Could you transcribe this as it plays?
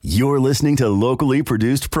You're listening to locally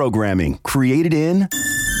produced programming created in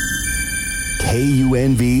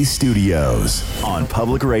KUNV Studios on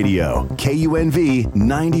Public Radio, KUNV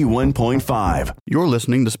 91.5. You're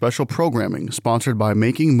listening to special programming sponsored by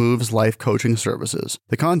Making Moves Life Coaching Services.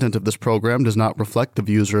 The content of this program does not reflect the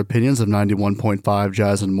views or opinions of 91.5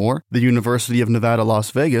 Jazz and More, the University of Nevada,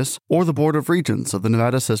 Las Vegas, or the Board of Regents of the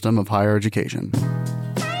Nevada System of Higher Education.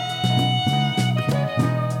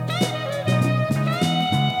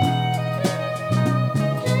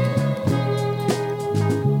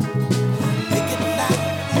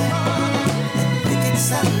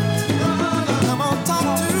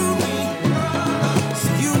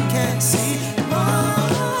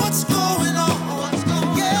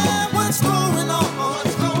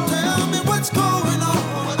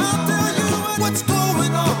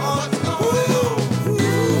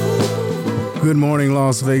 Good morning,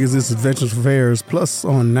 Las Vegas. This is Veterans Affairs Plus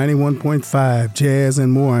on 91.5 Jazz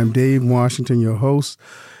and More. I'm Dave Washington, your host.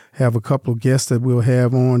 Have a couple of guests that we'll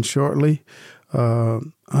have on shortly.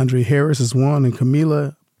 Andre Harris is one, and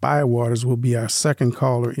Kamilah Bywaters will be our second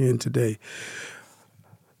caller in today.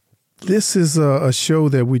 This is a show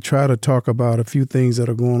that we try to talk about a few things that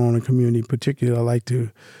are going on in the community. Particularly, I like to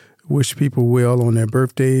wish people well on their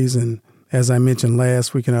birthdays. And as I mentioned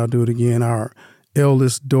last week, and I'll do it again, our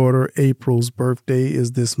eldest daughter, April's birthday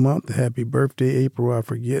is this month. Happy birthday, April. I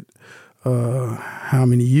forget how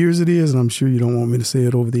many years it is, and I'm sure you don't want me to say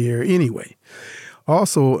it over the air anyway.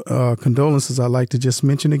 Also, condolences, I'd like to just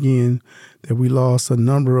mention again that we lost a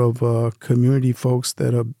number of community folks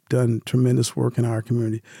that have done tremendous work in our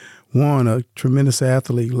community. One, a tremendous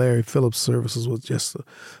athlete, Larry Phillips' services was just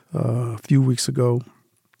a few weeks ago.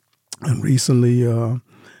 And recently,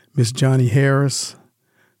 Miss Johnny Harris,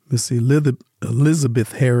 Miss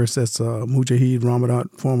Elizabeth Harris, that's Mujahid Ramadan,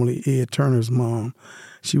 formerly Ed Turner's mom.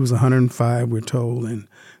 She was 105, we're told, and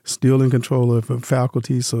still in control of her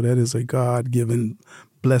faculty, so that is a God-given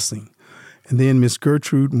blessing. And then Miss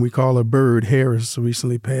Gertrude, and we call her Bird Harris,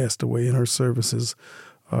 recently passed away, and her services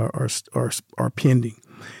are pending.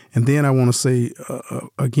 And then I want to say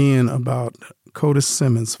again about Codis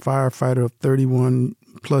Simmons, firefighter of 31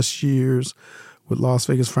 plus years with Las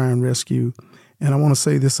Vegas Fire and Rescue. And I want to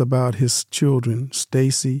say this about his children,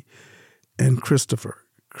 Stacy and Christopher.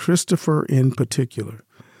 Christopher in particular.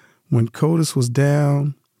 When Codis was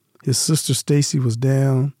down, his sister Stacy was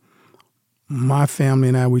down, my family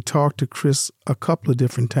and I, we talked to Chris a couple of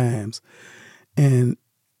different times. And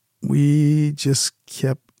we just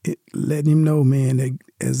kept letting him know, man, that,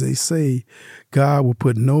 as they say, God will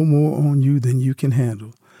put no more on you than you can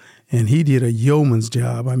handle. And he did a yeoman's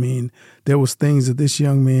job. I mean, there was things that this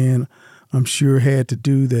young man, I'm sure, had to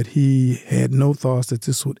do that he had no thoughts that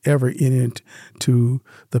this would ever enter into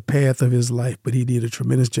the path of his life. But he did a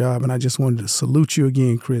tremendous job, and I just wanted to salute you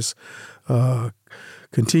again, Chris.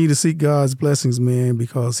 Continue to seek God's blessings, man,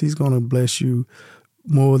 because he's going to bless you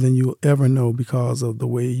more than you'll ever know because of the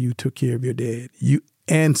way you took care of your dad, you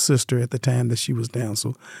and sister at the time that she was down.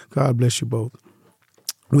 So God bless you both.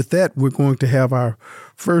 With that, we're going to have our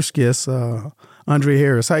first guest, Andre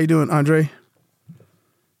Harris. How you doing, Andre?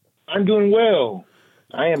 I'm doing well.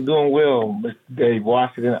 I am doing well, Mr. Dave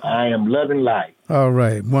Washington. I am loving life. All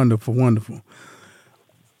right. Wonderful, wonderful.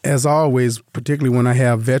 As always, particularly when I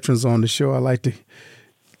have veterans on the show, I like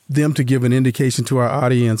them to give an indication to our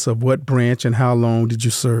audience of what branch and how long did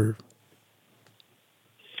you serve?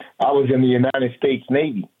 I was in the United States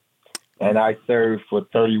Navy, and I served for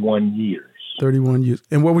 31 years. 31 years.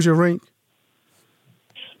 And what was your rank?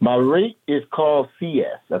 My rank is called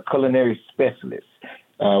CS, a culinary specialist.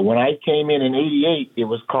 When I came in 88, it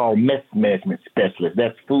was called mess management specialist.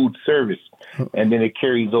 That's food service. And then it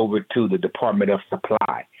carries over to the Department of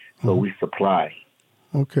Supply. So we supply.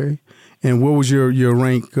 Okay. And what was your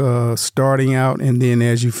rank starting out and then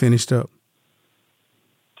as you finished up?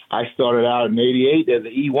 I started out in 88 as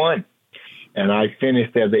an E1, and I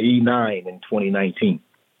finished as an E9 in 2019.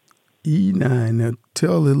 E9. Now,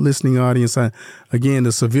 tell the listening audience, again,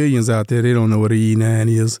 the civilians out there, they don't know what an E9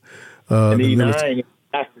 is. An E9 is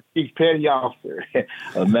Master Chief Petty Officer.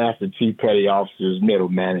 A Master Chief Petty Officer is middle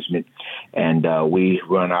management, and we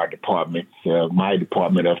run our department. My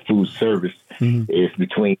department of food service is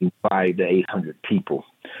between 500 to 800 people.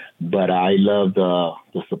 But I love the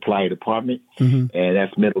supply department, and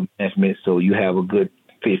that's middle management, so you have a good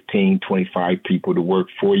 15, 25 people to work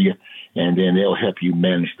for you, and then they'll help you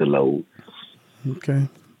manage the load. Okay.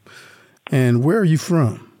 And where are you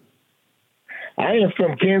from? I am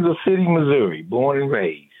from Kansas City, Missouri, born and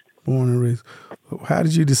raised. Born and raised. How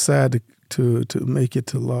did you decide to make it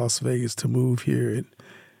to Las Vegas, to move here and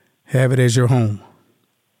have it as your home?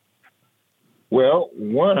 Well,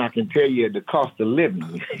 one, I can tell you the cost of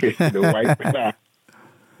living. The wife and I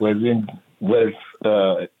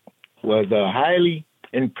was highly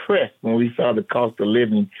impressed when we saw the cost of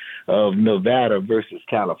living of Nevada versus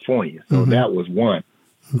California. So that was one.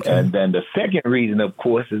 Okay. And then the second reason, of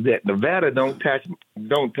course, is that Nevada don't tax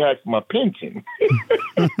my pension.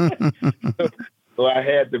 So I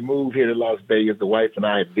had to move here to Las Vegas. The wife and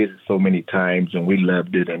I had visited so many times, and we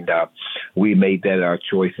loved it. And we made that our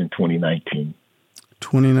choice in 2019.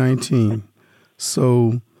 2019.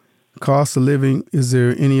 So cost of living, is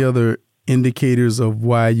there any other indicators of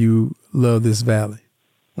why you love this valley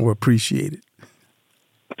or appreciate it?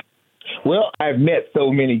 Well, I've met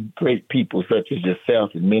so many great people, such as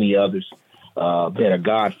yourself and many others. Been a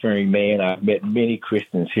God-fearing man. I've met many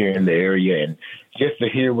Christians here in the area, and just to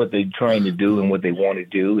hear what they're trying to do and what they want to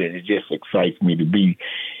do, and it just excites me to be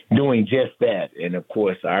doing just that. And, of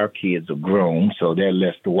course, our kids are grown, so that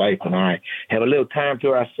lets the wife and I have a little time to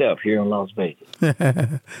ourselves here in Las Vegas.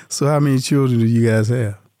 So how many children do you guys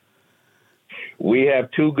have? We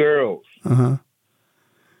have 2 girls,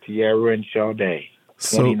 Tiara and Sade.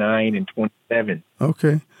 29 and 27.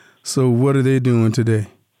 Okay. So what are they doing today?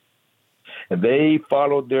 They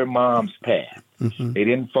followed their mom's path. Mm-hmm. They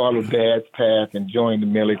didn't follow dad's path and joined the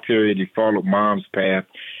military. They followed mom's path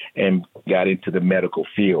and got into the medical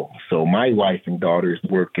field. So my wife and daughters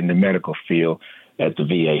work in the medical field at the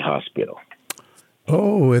VA hospital.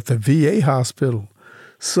 Oh, at the VA hospital.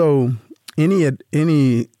 So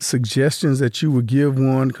any suggestions that you would give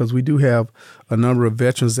one? Because we do have a number of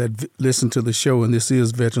veterans that listen to the show, and this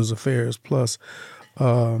is Veterans Affairs Plus.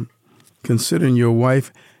 Considering your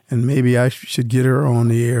wife, and maybe I should get her on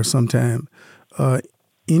the air sometime,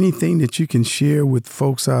 anything that you can share with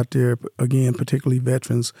folks out there, again, particularly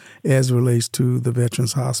veterans, as it relates to the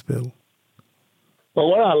Veterans Hospital? Well,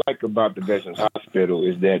 what I like about the Veterans Hospital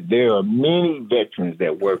is that there are many veterans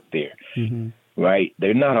that work there. Mm-hmm. Right?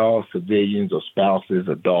 They're not all civilians or spouses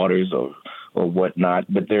or daughters or whatnot,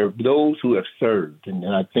 but they're those who have served. And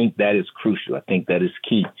I think that is crucial. I think that is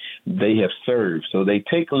key. They have served. So they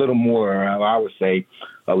take a little more, I would say,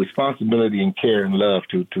 responsibility and care and love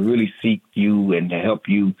to really seek you and to help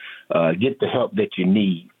you get the help that you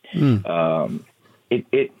need.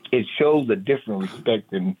 It shows a different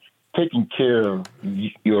respect in taking care of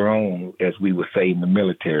your own, as we would say in the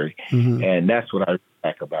military. Mm-hmm. And that's what I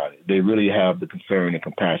like about it. They really have the concern and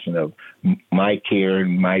compassion of my care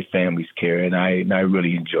and my family's care, and I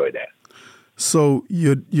really enjoy that. So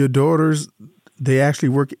your daughters, they actually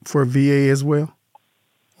work for VA as well?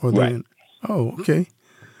 Or right. Oh, okay.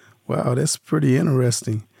 Wow, that's pretty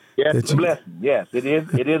interesting. Yes, it's a blessing. Yes, it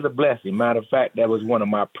is. It is a blessing. Matter of fact, that was one of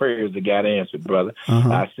my prayers that got answered, brother. Uh-huh.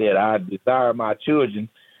 I said I desire my children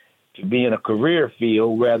to be in a career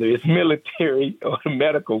field, whether it's military or the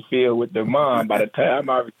medical field with their mom by the time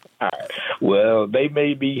I retire. Well, they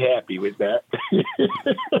may be happy with that.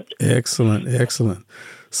 Excellent, excellent.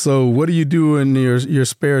 So what do you do in your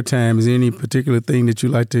spare time? Is there any particular thing that you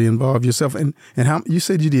like to involve yourself in? And how you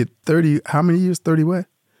said you did 30, how many years? 30 what?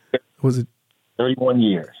 Was it? 31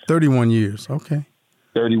 years. 31 years, okay.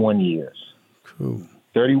 31 years. Cool.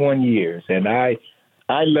 31 years. And I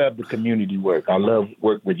love the community work. I love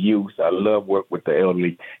work with youth. I love work with the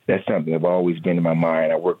elderly. That's something that's always been in my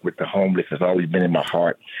mind. I work with the homeless. It's always been in my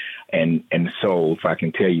heart. And so if I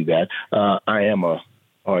can tell you that, I am a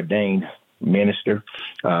ordained minister.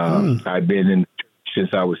 I've been in since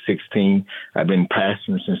I was 16. I've been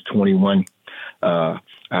pastoring since 21. I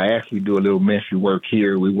actually do a little ministry work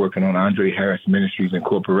here. We're working on Andre Harris Ministries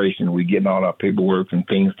Incorporation. We're getting all our paperwork and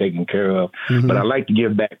things taken care of. Mm-hmm. But I like to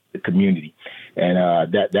give back to the community.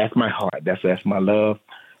 And that's my heart. That's my love.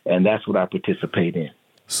 And that's what I participate in.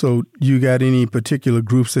 So you got any particular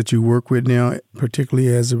groups that you work with now, particularly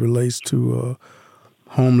as it relates to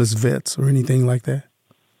homeless vets or anything like that?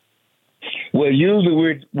 Well,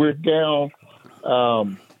 usually we're down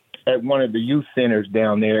at one of the youth centers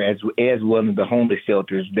down there, as one of the homeless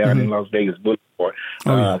shelters down in Las Vegas Boulevard.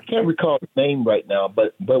 I can't recall the name right now,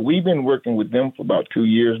 but we've been working with them for about 2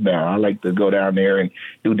 years now. I like to go down there and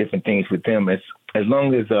do different things with them. As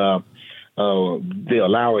long as they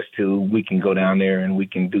allow us to, we can go down there and we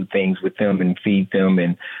can do things with them and feed them.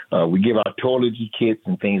 And we give out toiletry kits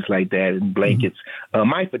and things like that and blankets.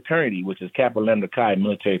 My fraternity, which is Kappa Lambda Chi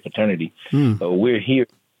military fraternity, we're here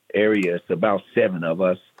in the area. It's about 7 of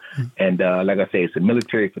us. And like I say, it's a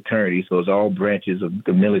military fraternity, so it's all branches of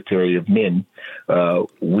the military of men.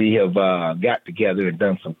 We have got together and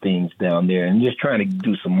done some things down there and just trying to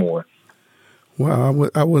do some more. Wow,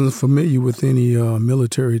 I wasn't familiar with any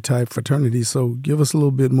military-type fraternity, so give us a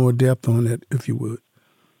little bit more depth on that, if you would.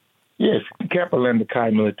 Yes, Kappa Lambda Chi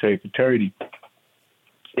military fraternity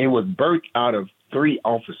it was birthed out of three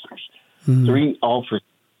officers. Mm-hmm. Three officers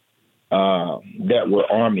that were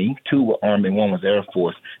Army, two were Army, one was Air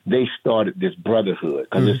Force. They started this brotherhood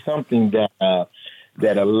because it's something that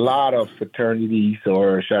a lot of fraternities,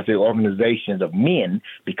 or should I say organizations of men,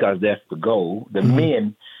 because that's the goal, the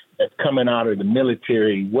men that's coming out of the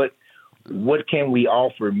military, what can we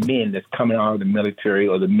offer men that's coming out of the military,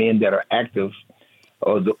 or the men that are active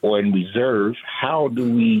or in reserve? How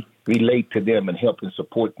do we relate to them and help and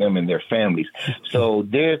support them and their families? So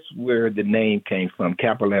that's where the name came from,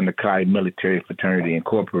 Kappa Lambda Chi Military Fraternity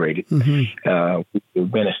Incorporated. We've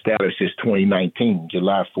been established since 2019,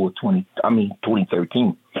 July 4th,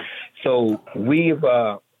 2013. So we've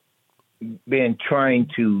been trying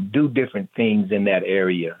to do different things in that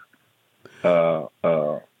area.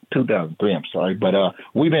 2003, I'm sorry, but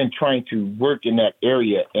we've been trying to work in that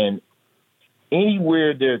area, and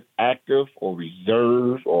anywhere there's active or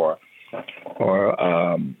reserve or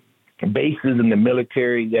bases in the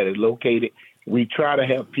military that is located, we try to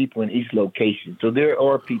have people in each location. So there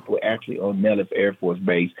are people actually on Nellis Air Force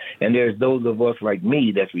Base, and there's those of us like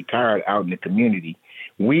me that's retired out in the community.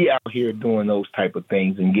 We out here doing those type of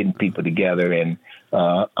things and getting people together, and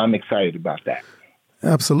I'm excited about that.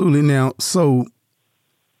 Absolutely. Now, so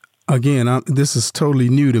again, this is totally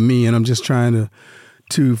new to me, and I'm just trying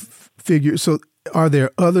to figure. So are there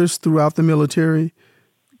others throughout the military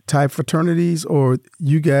type fraternities, or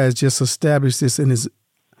you guys just established this and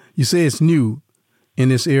you say it's new in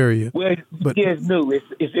this area? Well, it's new.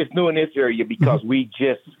 It's new in this area because we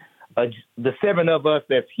just, the seven of us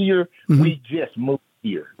that's here, we just moved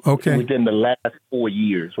here. Okay. Within the last 4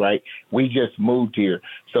 years, right? We just moved here.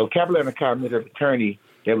 So Kappa Lambda Chi Military Fraternity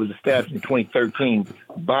that was established in 2013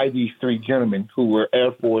 by these three gentlemen who were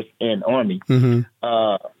Air Force and Army.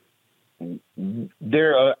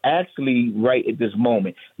 There are actually, right at this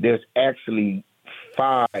moment, there's actually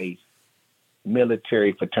 5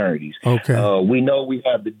 military fraternities. Okay. We know we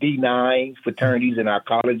have the D9 fraternities in our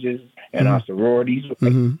colleges and our sororities.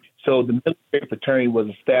 So the military fraternity was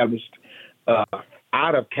established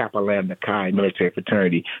out of Kappa Lambda Chi Military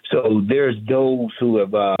Fraternity. So there's those who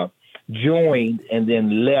have joined and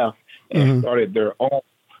then left and started their own.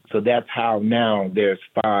 So that's how now there's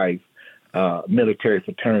 5 military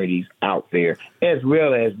fraternities out there, as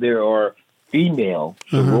well as there are female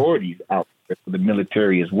sororities out there for the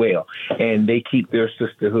military as well. And they keep their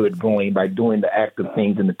sisterhood going by doing the active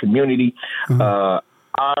things in the community.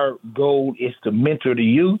 Our goal is to mentor the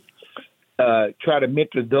youth, try to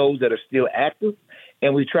mentor those that are still active,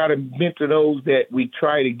 and we try to mentor those that we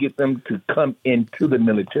try to get them to come into the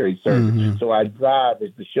military service. So our drive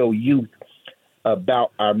is to show youth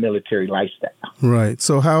about our military lifestyle. Right.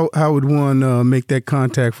 So how would one make that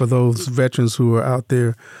contact for those veterans who are out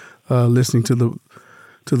there listening to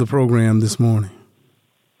the program this morning?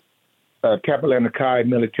 Kappa Lambda Chi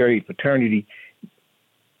Military Fraternity.org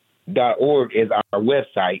is our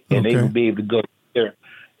website, and they will be able to go there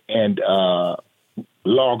and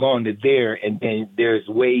log on to there, and then there's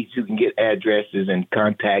ways you can get addresses and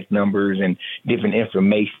contact numbers and different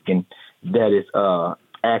information that is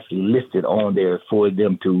actually listed on there for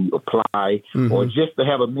them to apply or just to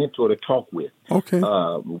have a mentor to talk with. Okay.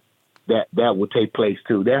 That will take place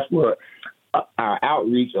too. That's where our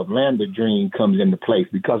outreach of Lambda Dream comes into place,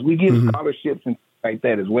 because we give scholarships and things like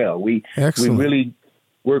that as well. We really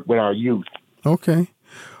work with our youth. Okay.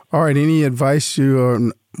 All right. Any advice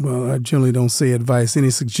I generally don't say advice, any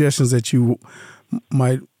suggestions that you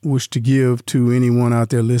might wish to give to anyone out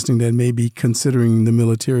there listening that may be considering the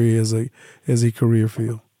military as a career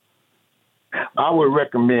field? I would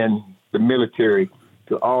recommend the military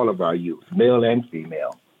to all of our youth, male and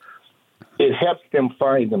female. It helps them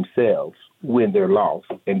find themselves when they're lost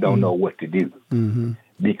and don't know what to do,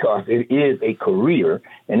 because it is a career,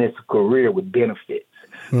 and it's a career with benefits.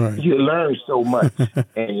 Right. You learn so much, and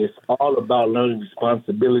it's all about learning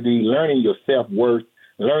responsibility, learning your self-worth,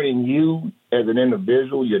 learning you as an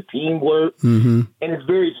individual, your teamwork, and it's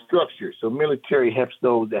very structured. So military helps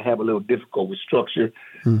those that have a little difficult with structure,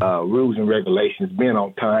 rules and regulations, being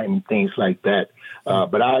on time and things like that.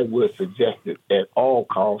 But I would suggest it at all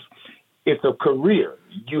costs. It's a career.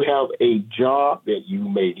 You have a job that you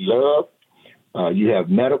may love. You have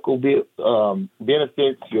medical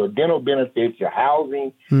benefits, your dental benefits, your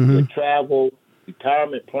housing, your travel,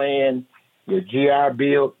 retirement plan, your GI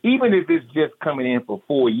Bill, even if it's just coming in for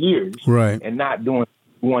 4 years and not doing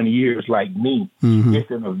 1 year like me, it's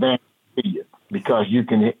an advantage to you, because you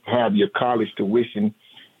can have your college tuition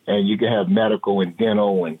and you can have medical and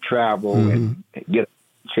dental and travel and get a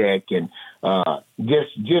check, and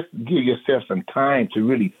just give yourself some time to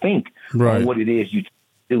really think on what it is you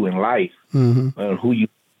do in life and who you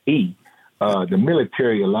LBSE, the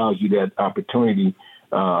military allows you that opportunity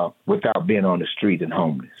without being on the street and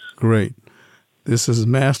homeless. Great. This is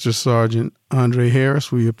Master Sergeant Andre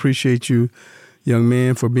Harris. We appreciate you, young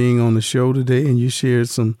man, for being on the show today, and you shared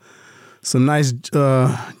some nice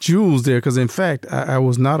jewels there, because, in fact, I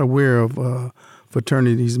was not aware of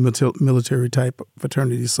fraternities, military type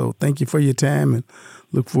fraternities. So thank you for your time, and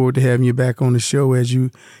look forward to having you back on the show as you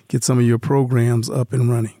get some of your programs up and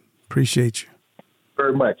running. Appreciate you.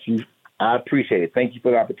 Very much. I appreciate it. Thank you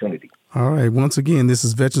for the opportunity. All right. Once again, this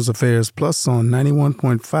is Veterans Affairs Plus on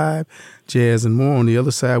 91.5 Jazz and More. On the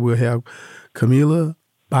other side, we'll have Kamilah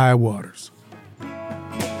Bywaters.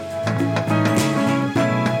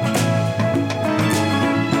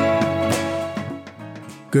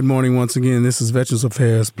 Good morning once again. This is Veterans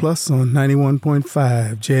Affairs Plus on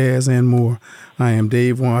 91.5 Jazz and More. I am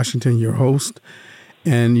Dave Washington, your host.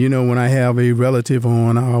 And, you know, when I have a relative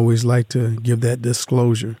on, I always like to give that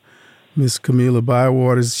disclosure. Miss Kamilah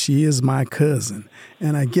Bywaters, she is my cousin.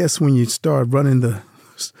 And I guess when you start running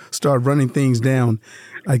things down,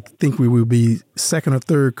 I think we will be second or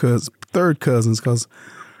third cousins, because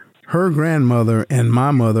her grandmother and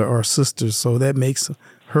my mother are sisters. So that makes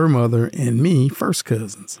her mother and me first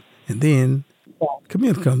cousins. And then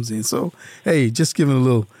Kamilah comes in. So, hey, just giving a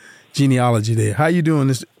little genealogy there. How you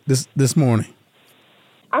doing this morning?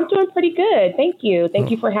 I'm doing pretty good. Thank you. Thank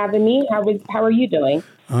you for having me. How are you doing?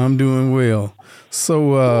 I'm doing well.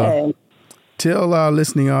 So tell our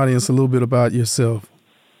listening audience a little bit about yourself.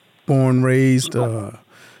 Born, raised,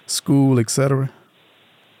 school, etc.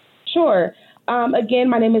 Sure. Again,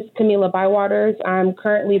 my name is Kamilah Bywaters. I'm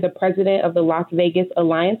currently the president of the Las Vegas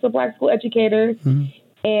Alliance of Black School Educators. Mm-hmm.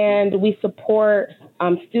 And we support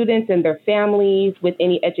students and their families with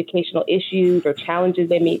any educational issues or challenges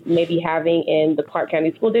they may be having in the Clark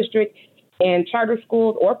County School District and charter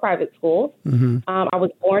schools or private schools. Mm-hmm. I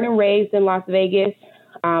was born and raised in Las Vegas.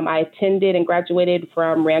 I attended and graduated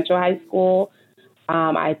from Rancho High School.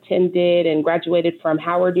 I attended and graduated from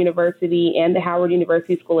Howard University and the Howard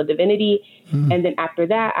University School of Divinity. Mm-hmm. And then after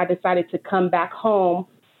that, I decided to come back home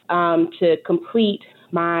to complete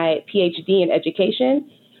my PhD in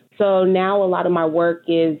education. So now a lot of my work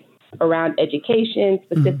is around education.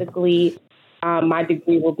 Specifically, my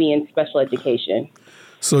degree will be in special education.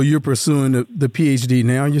 So you're pursuing the PhD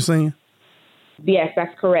now, you're saying? Yes,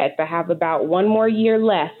 that's correct. I have about one more year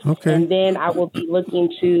left. Okay. And then I will be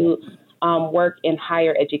looking to work in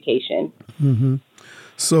higher education. Mm-hmm.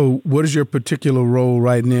 So what is your particular role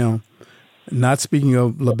right now? Not speaking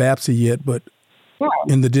of LBSE yet, but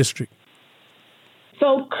in the district.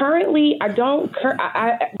 So currently,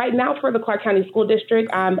 right now for the Clark County School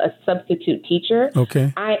District, I'm a substitute teacher.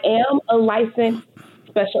 Okay. I am a licensed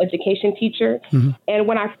special education teacher. Mm-hmm. And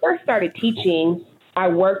when I first started teaching, I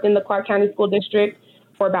worked in the Clark County School District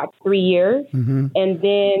for about 3 years. Mm-hmm. And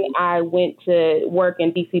then I went to work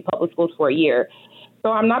in DC Public Schools for a year.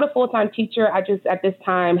 So I'm not a full-time teacher. I just, at this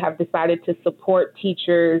time, have decided to support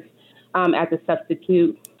teachers as a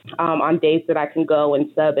substitute on days that I can go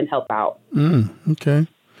and sub and help out. Okay.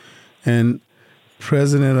 And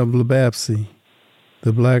president of LBSE,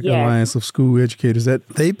 the Black Alliance of School Educators, that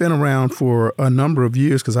they've been around for a number of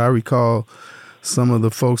years, because I recall some of the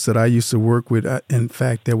folks that I used to work with. In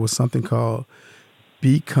fact, there was something called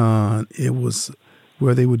Beacon. It was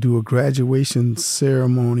where they would do a graduation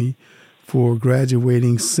ceremony for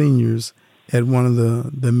graduating seniors at one of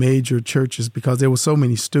the major churches, because there were so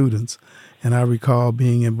many students. And I recall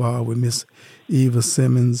being involved with Miss Eva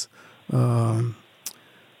Simmons, Bernard.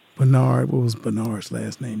 What was Bernard's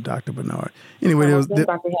last name? Dr. Bernard. Anyway, there was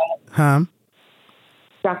Dr. Hamilton.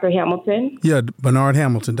 Dr. Hamilton. Yeah, Bernard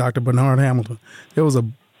Hamilton. Dr. Bernard Hamilton. There was a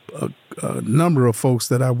number of folks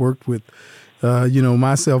that I worked with.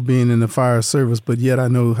 Myself being in the fire service, but yet I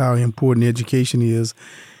know how important education is,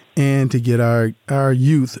 and to get our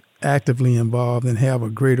youth actively involved and have a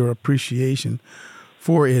greater appreciation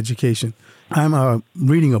for education. I'm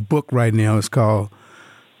reading a book right now. It's called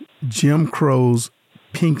Jim Crow's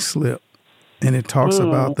Pink Slip, and it talks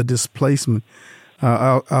about the displacement.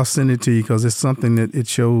 I'll send it to you, because it's something that it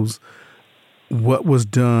shows what was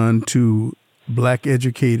done to Black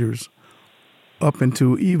educators up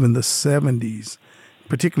into even the 70s,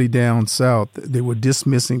 particularly down south. They were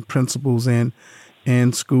dismissing principals and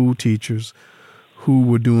school teachers who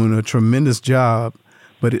were doing a tremendous job.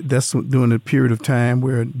 But that's during a period of time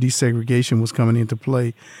where desegregation was coming into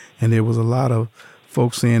play. And there was a lot of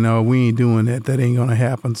folks saying, "Oh, we ain't doing that. That ain't going to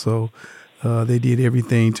happen." So they did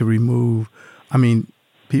everything to remove,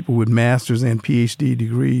 people with master's and PhD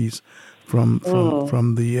degrees from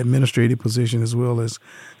the administrative position as well as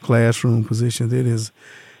classroom positions.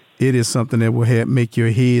 it is something that will make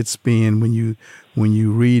your head spin when you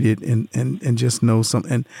read it and just know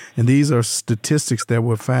something. And these are statistics that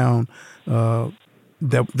were found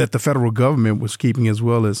that the federal government was keeping, as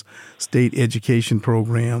well as state education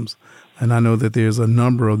programs. And I know that there's a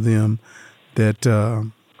number of them that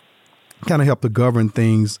kind of help to govern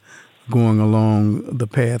things going along the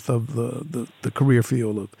path of the career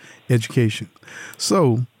field of education.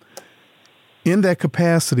 So in that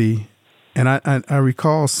capacity, and I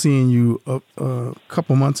recall seeing you a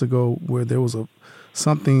couple months ago where there was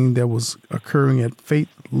something that was occurring at Faith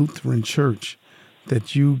Lutheran Church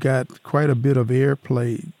that you got quite a bit of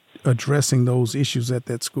airplay addressing those issues at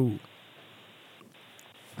that school.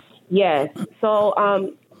 Yes.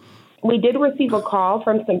 So we did receive a call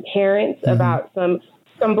from some parents about some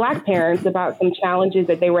Black parents about some challenges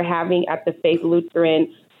that they were having at the Faith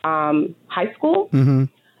Lutheran high school.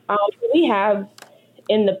 We have,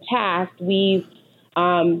 in the past, we've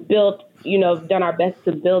done our best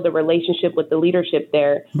to build a relationship with the leadership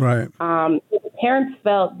there. Right. The parents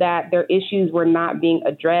felt that their issues were not being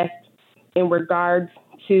addressed in regards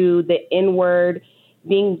to the N-word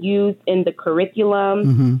being used in the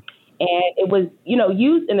curriculum. And it was,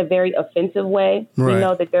 used in a very offensive way. Right. We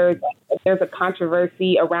know that there's a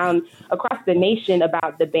controversy across the nation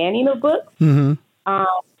about the banning of books.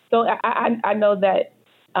 So I know that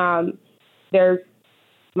there's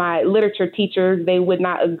my literature teachers, they would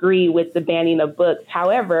not agree with the banning of books.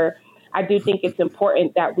 However, I do think it's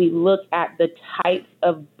important that we look at the types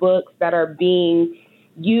of books that are being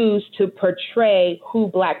used to portray who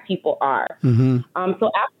Black people are.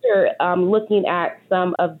 So after looking at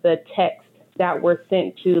some of the texts that were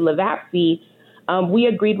sent to LBSE, we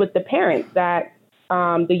agreed with the parents that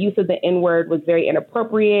the use of the N-word was very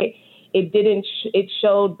inappropriate. It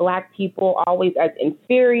showed Black people always as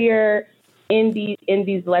inferior in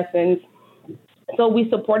these lessons. So we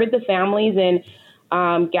supported the families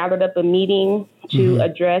and gathered up a meeting to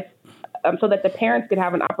address so that the parents could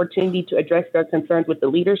have an opportunity to address their concerns with the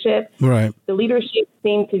leadership. Right. The leadership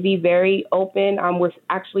seemed to be very open. We're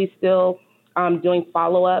actually still doing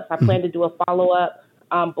follow-ups. I plan to do a follow-up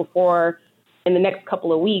in the next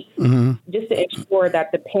couple of weeks, just to ensure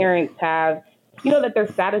that the parents have, that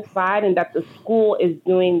they're satisfied and that the school is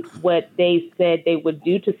doing what they said they would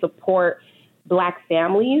do to support Black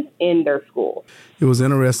families in their school. It was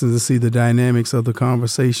interesting to see the dynamics of the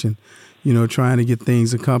conversation, trying to get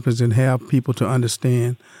things accomplished and have people to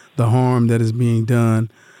understand the harm that is being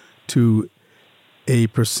done to a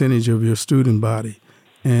percentage of your student body.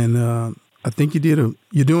 And I think you're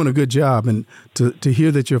doing a good job. And to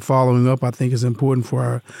hear that you're following up, I think is important for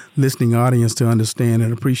our listening audience to understand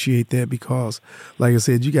and appreciate that, because, like I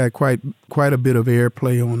said, you got quite a bit of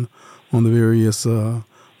airplay on the various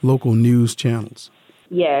local news channels.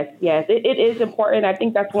 Yes, it is important. I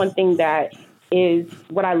think that's one thing that is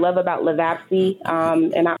what I love about LBSE.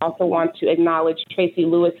 And I also want to acknowledge Tracy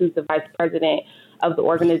Lewis, who's the vice president of the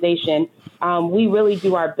organization. We really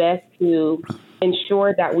do our best to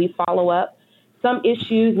ensure that we follow up. Some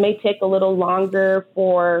issues may take a little longer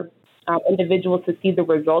for individuals to see the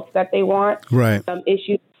results that they want. Right. Some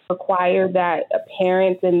issues require that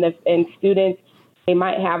parents and students, they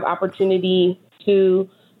might have opportunity to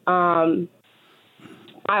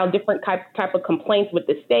file different type of complaints with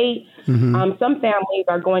the state. Some families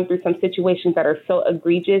are going through some situations that are so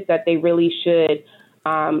egregious that they really should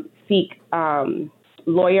seek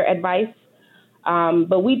lawyer advice.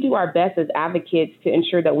 But we do our best as advocates to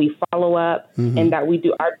ensure that we follow up and that we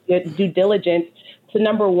do our due diligence to,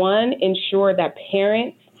 number one, ensure that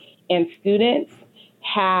parents and students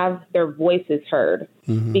have their voices heard.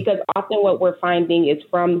 Because often what we're finding is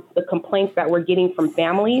from the complaints that we're getting from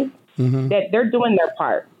families, that they're doing their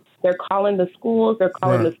part. They're calling the schools, they're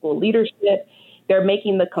calling the school leadership, they're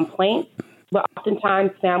making the complaints, but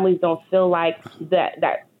oftentimes families don't feel like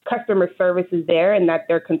that customer service is there and that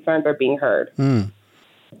their concerns are being heard.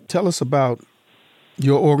 Tell us about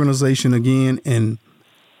your organization again, and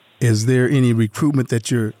is there any recruitment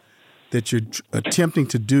that you're attempting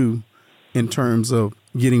to do in terms of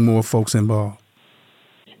getting more folks involved?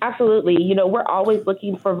 Absolutely. We're always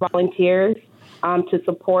looking for volunteers to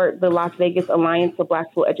support the Las Vegas Alliance of Black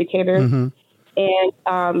School Educators. And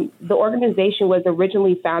the organization was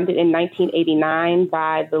originally founded in 1989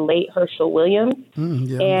 by the late Herschel Williams.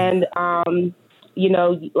 And,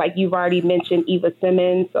 like you've already mentioned, Eva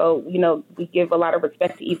Simmons. So, we give a lot of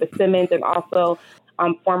respect to Eva Simmons and also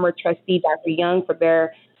former trustee Dr. Young for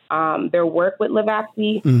their work with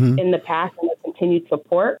LBSE in the past and their continued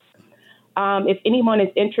support. If anyone is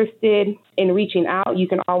interested in reaching out, you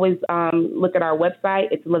can always look at our website.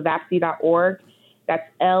 It's lbse.org. That's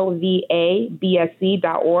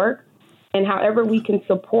LVABSE.org. And however we can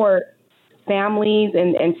support families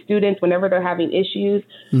and students whenever they're having issues,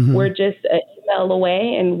 we're just an email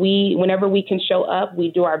away. And whenever we can show up, we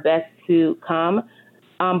do our best to come.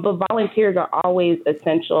 But volunteers are always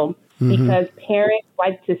essential because parents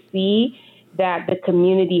like to see that the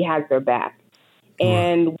community has their back.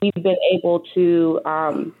 And we've been able to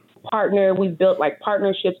partner. We've built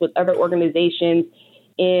partnerships with other organizations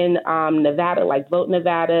in Nevada, like Vote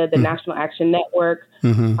Nevada, the National Action Network.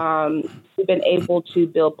 We've been able to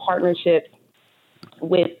build partnerships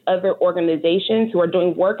with other organizations who are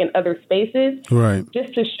doing work in other spaces,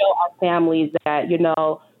 just to show our families that,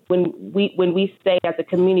 when we say as a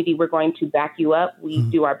community we're going to back you up, we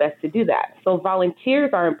do our best to do that. So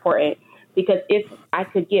volunteers are important because if I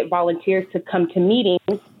could get volunteers to come to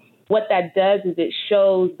meetings, what that does is it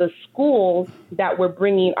shows the schools that we're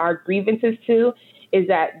bringing our grievances to is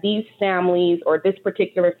that these families or this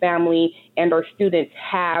particular family and our students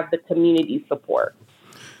have the community support.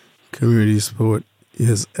 Community support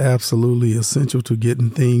is absolutely essential to getting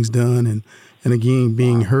things done and again,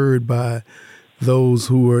 being heard by those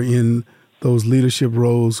who are in those leadership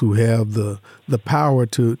roles who have the power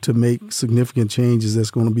to make significant changes that's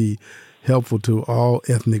going to be helpful to all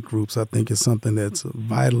ethnic groups. I think is something that's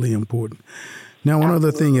vitally important. Now, one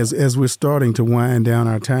other thing is, as we're starting to wind down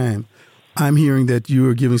our time, I'm hearing that you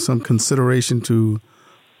are giving some consideration to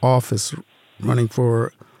office, running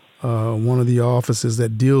for one of the offices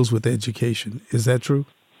that deals with education. Is that true?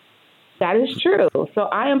 That is true. So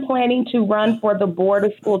I am planning to run for the Board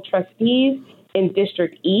of School Trustees in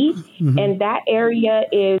District E, and that area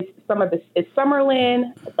is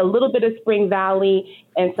Summerlin, a little bit of Spring Valley,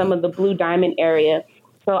 and some of the Blue Diamond area.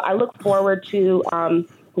 So I look forward to,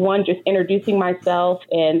 just introducing myself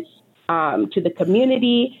and to the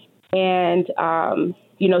community and,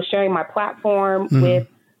 sharing my platform with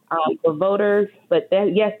the voters. But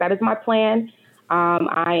yes, that is my plan.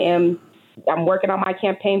 I'm working on my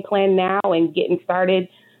campaign plan now and getting started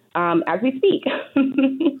as we speak.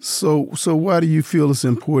 So why do you feel it's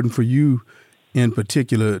important for you in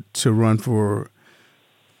particular to run for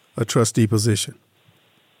a trustee position?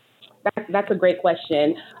 That's a great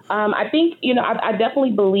question. I think, I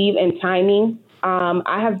definitely believe in timing.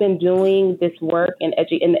 I have been doing this work in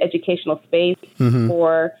the educational space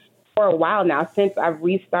for a while now, since I've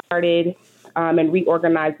restarted and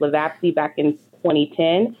reorganized LBSE back in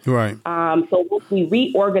 2010. Right. So once we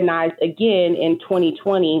reorganized again in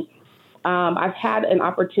 2020, I've had an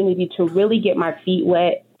opportunity to really get my feet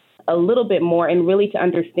wet a little bit more and really to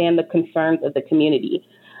understand the concerns of the community.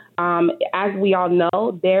 As we all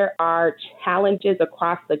know, there are challenges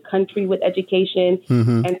across the country with education,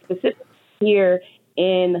 and specifically here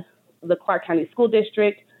in the Clark County School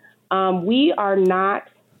District, our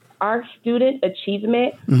student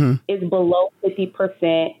achievement is below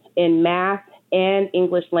 50% in math and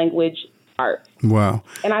English language arts. Wow.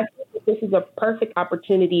 And I think that this is a perfect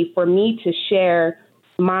opportunity for me to share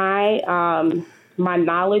my my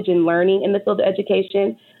knowledge and learning in the field of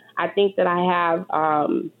education. I think that I have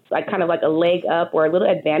kind of like a leg up or a little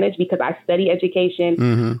advantage because I study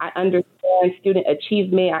education. I understand student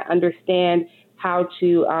achievement. I understand how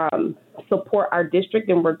to support our district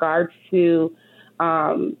in regards to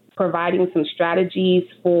providing some strategies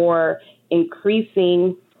for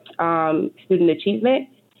increasing student achievement.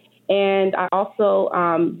 And I also,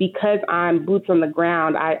 because I'm boots on the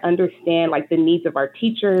ground, I understand the needs of our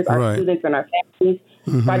teachers, our students, and our families.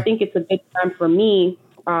 So I think it's a good time for me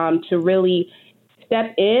to really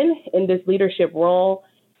step in this leadership role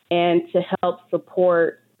and to help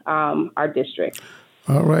support our district.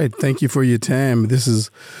 All right. Thank you for your time. This is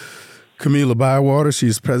Kamilah Bywaters.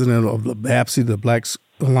 She's president of the LBSE, the Black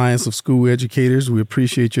Alliance of School Educators. We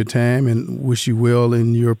appreciate your time and wish you well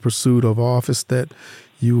in your pursuit of office, that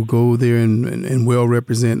you will go there and well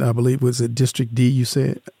represent, I believe, was it District D, you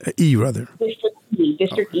said? E, rather.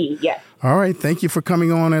 District E, yes. All right. Thank you for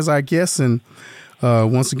coming on as our guest. And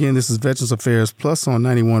once again, this is Veterans Affairs Plus on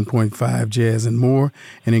 91.5 Jazz and More,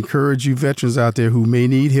 and encourage you veterans out there who may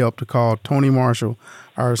need help to call Tony Marshall,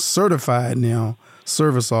 our certified now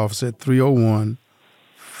service officer, at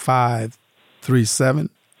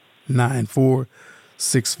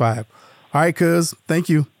 301-537-9465. All right, cuz, thank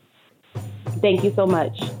you. Thank you so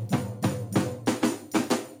much.